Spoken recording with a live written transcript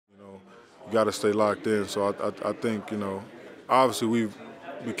got to stay locked in. So I think, obviously we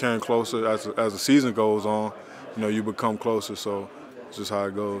became closer as the season goes on. You become closer. So it's just how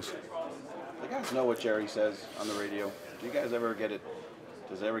it goes. The guys know what Jerry says on the radio. Do you guys ever get it?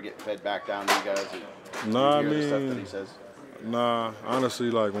 Does it ever get fed back down to you guys? Do you Nah, I hear the stuff that he mean, says? nah. Honestly,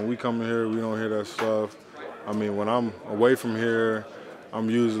 like when we come in here, we don't hear that stuff. I mean, when I'm away from here, I'm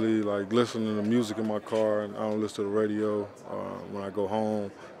usually like listening to music in my car, and I don't listen to the radio. When I go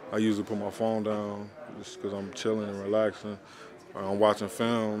home, I usually put my phone down just because I'm chilling and relaxing. I'm watching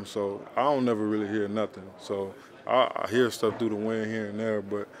film, so I don't never really hear nothing. So I hear stuff through the wind here and there,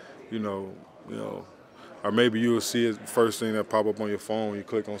 but you know, you know, or maybe you will see it first thing that pop up on your phone. You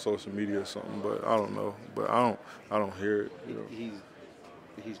click on social media or something, but I don't know. But I don't hear it.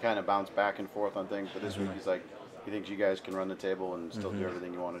 He's kind of bounced back and forth on things, but this week Mm-hmm. he's like, he thinks you guys can run the table and still do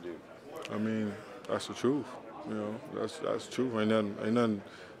everything you want to do. I mean, that's the truth. That's the truth. Ain't nothing,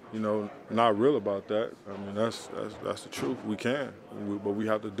 not real about that. I mean, that's the truth. We can, but we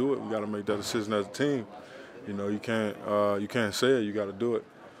have to do it. We got to make that decision as a team. You can't say it. You got to do it.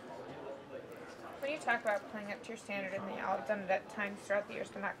 When you talk about playing up to your standard, and y'all have done it at times throughout the years,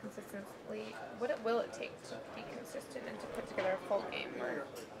 but not consistently, what will it take to be consistent and to put together a full game where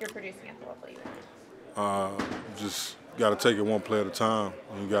you're producing at the level you want? Just got to take it one play at a time.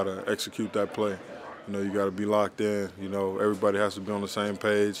 And you got to execute that play. You got to be locked in. Everybody has to be on the same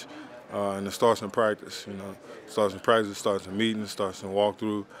page, and it starts in practice. It starts in practice, starts in meetings, starts in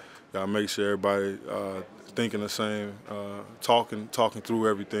walkthrough. Got to make sure everybody thinking the same, talking through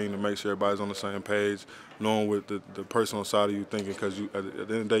everything to make sure everybody's on the same page, knowing what the personal side of you thinking, because at the end of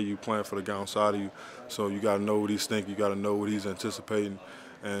the day, you playing for the guy on side of you. So you got to know what he's thinking. You got to know what he's anticipating.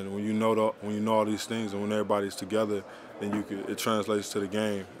 And when you know all these things, and when everybody's together, then it translates to the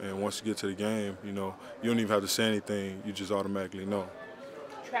game. And once you get to the game, you don't even have to say anything. You just automatically know.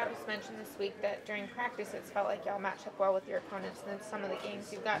 Travis mentioned this week that during practice it's felt like y'all matched up well with your opponents, and then some of the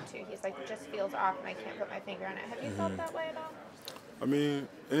games you got to, he's like, it just feels off and I can't put my finger on it. Have you felt that way at all? I mean,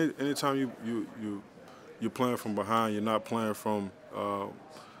 anytime you're playing from behind, you're not playing from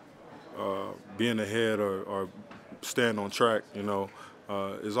being ahead or staying on track.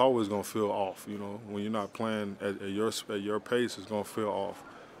 It's always gonna feel off. When you're not playing at your pace, it's gonna feel off.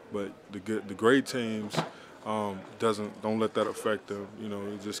 But the great teams don't let that affect them.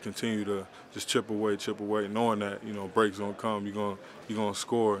 You just continue to just chip away, knowing that breaks gonna come. You're gonna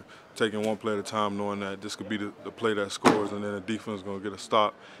score, taking one play at a time, knowing that this could be the play that scores, and then the defense is gonna get a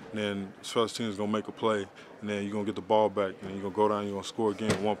stop, and then special teams is gonna make a play, and then you're gonna get the ball back, and you're gonna go down, you're gonna score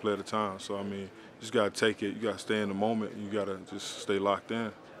again, one play at a time. So I mean, you just gotta take it. You gotta stay in the moment. You gotta just stay locked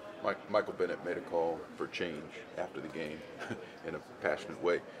in. Michael Bennett made a call for change after the game in a passionate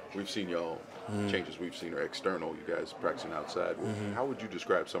way. We've seen y'all changes we've seen are external. You guys practicing outside. How would you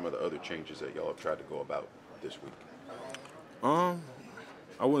describe some of the other changes that y'all have tried to go about this week? I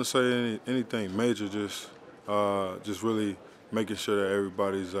wouldn't say anything major. Just really making sure that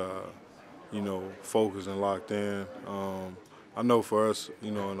everybody's focused and locked in. I know for us,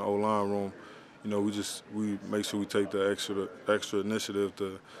 in the O-line room, we make sure we take the extra initiative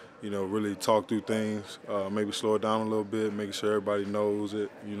to, really talk through things, maybe slow it down a little bit, making sure everybody knows it,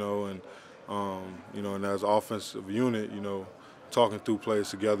 and as an offensive unit, talking through plays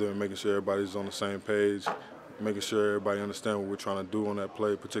together and making sure everybody's on the same page, making sure everybody understands what we're trying to do on that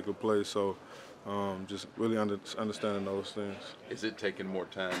particular play. So just really understanding those things. Is it taking more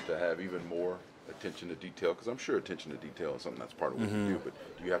time to have even more attention to detail? Because I'm sure attention to detail is something that's part of what you do, but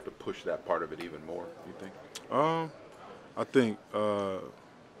do you have to push that part of it even more, you think? I think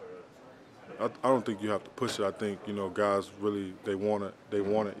I don't think you have to push it. I think guys really they want it. They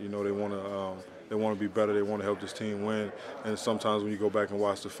want to be better. They want to help this team win. And sometimes when you go back and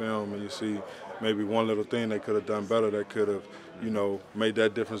watch the film and you see maybe one little thing they could have done better that could have made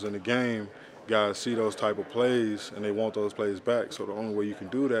that difference in the game, guys see those type of plays and they want those plays back. So the only way you can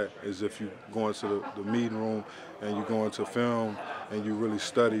do that is if you go into the meeting room and you go into film and you really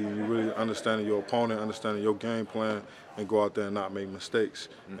study and you really understanding your opponent, understanding your game plan, and go out there and not make mistakes.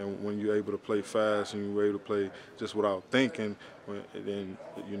 And when you're able to play fast and you're able to play just without thinking, then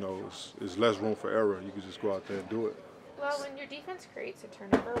it's less room for error. You can just go out there and do it. Well, when your defense creates a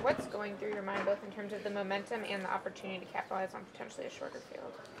turnover, what's going through your mind both in terms of the momentum and the opportunity to capitalize on potentially a shorter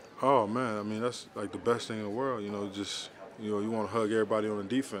field? Oh man, I mean that's like the best thing in the world. You want to hug everybody on the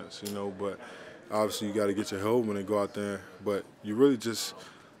defense. But obviously you got to get your helmet and go out there. But you really just,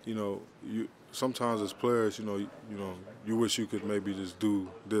 you sometimes as players, you wish you could maybe just do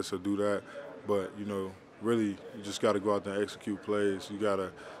this or do that. But really you just got to go out there and execute plays. You got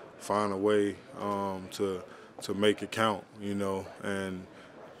to find a way to make it count. And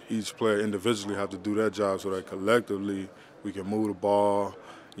each player individually have to do their job so that collectively we can move the ball.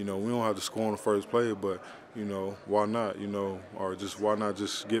 You know, we don't have to score on the first play, but, you know, why not, you know, or just why not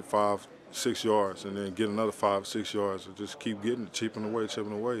just get 5-6 yards and then get another 5-6 yards and just keep getting it, chipping away.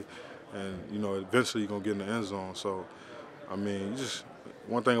 And, you know, eventually you're going to get in the end zone. So, I mean,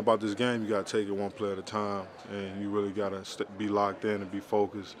 one thing about this game, you got to take it one play at a time, and you really got to be locked in and be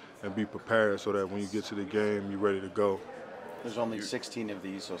focused and be prepared so that when you get to the game, you're ready to go. There's only 16 of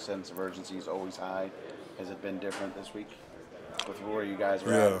these, so sense of urgency is always high. Has it been different this week with where you guys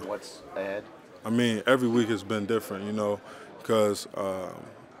are at and what's ahead? I mean, every week has been different, you know, because,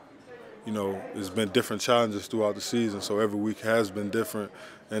 you know, there's been different challenges throughout the season, so every week has been different.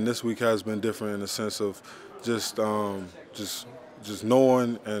 And this week has been different in the sense of just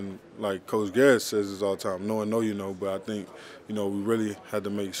knowing, and like Coach Garrett says this all the time, know you know, but I think, you know, we really had to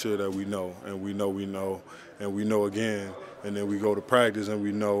make sure that we know, and we know, and we know again, and then we go to practice and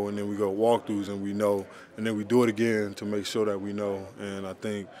we know, and then we go to walkthroughs and we know, and then we do it again to make sure that we know. And I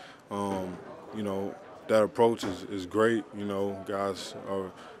think, you know, that approach is great. You know, guys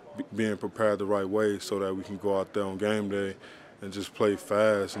are being prepared the right way so that we can go out there on game day and just play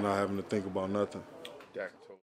fast and not having to think about nothing.